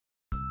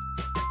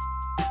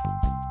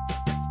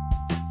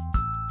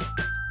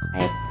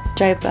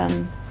drive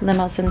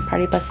limos and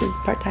party buses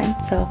part-time,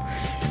 so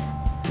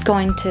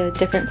going to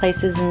different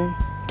places and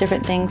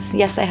different things.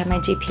 Yes, I have my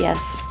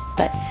GPS,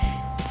 but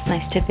it's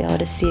nice to be able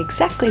to see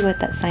exactly what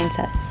that sign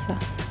says. So,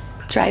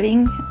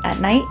 driving at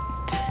night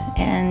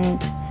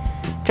and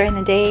during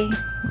the day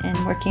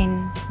and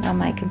working on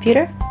my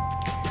computer,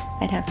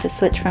 I'd have to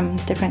switch from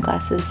different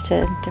classes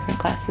to different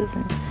classes,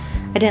 and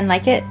I didn't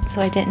like it,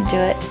 so I didn't do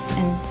it.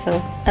 And so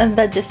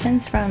the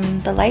distance from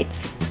the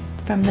lights,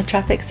 from the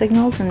traffic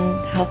signals, and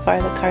how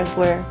far the cars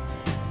were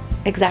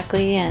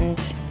exactly, and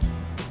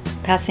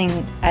passing,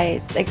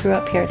 I grew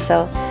up here,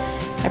 so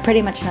I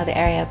pretty much know the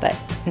area, but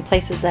in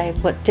places I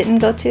didn't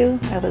go to,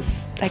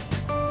 I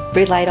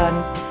relied on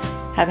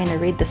having to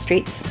read the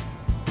streets.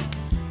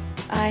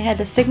 I had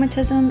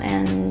astigmatism,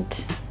 and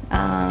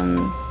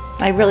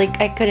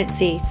I couldn't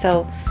see,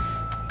 so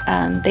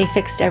they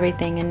fixed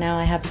everything, and now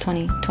I have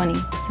 20/20,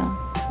 so,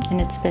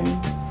 and it's been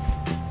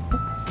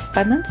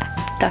 5 months.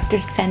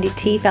 Dr. Sandy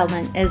T.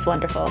 Feldman is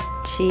wonderful.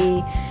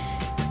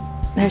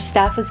 Her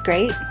staff was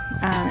great.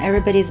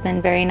 Everybody's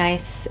been very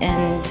nice,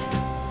 and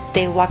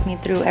they walked me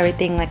through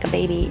everything like a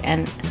baby,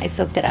 and I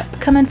soaked it up.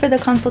 Come in for the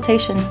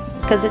consultation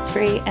because it's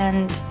free,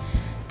 and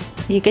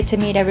you get to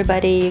meet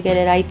everybody, you get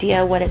an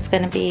idea what it's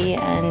going to be,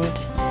 and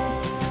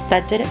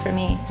that did it for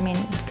me. I mean,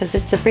 because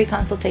it's a free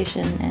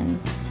consultation, and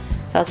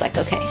so I was like,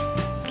 okay,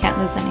 can't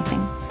lose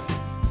anything.